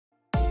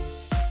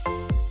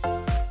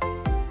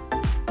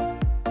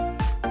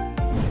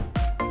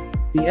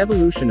The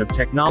evolution of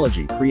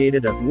technology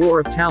created a war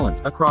of talent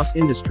across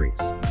industries.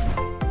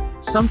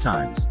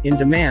 Sometimes,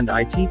 in-demand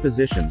IT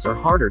positions are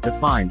harder to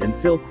find and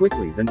fill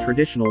quickly than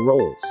traditional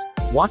roles.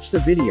 Watch the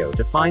video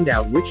to find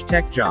out which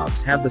tech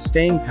jobs have the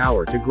staying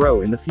power to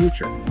grow in the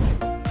future.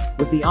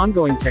 With the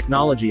ongoing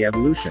technology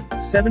evolution,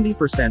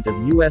 70%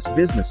 of US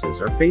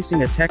businesses are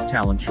facing a tech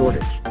talent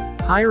shortage.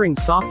 Hiring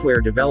software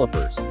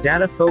developers,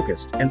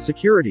 data-focused, and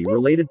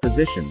security-related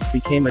positions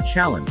became a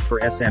challenge for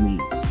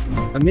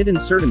SMEs. Amid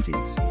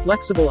uncertainties,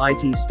 flexible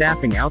IT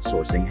staffing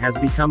outsourcing has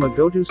become a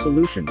go-to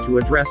solution to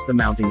address the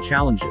mounting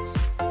challenges.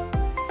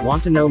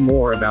 Want to know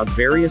more about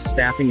various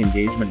staffing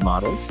engagement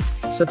models?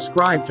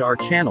 Subscribe to our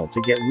channel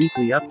to get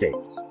weekly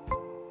updates.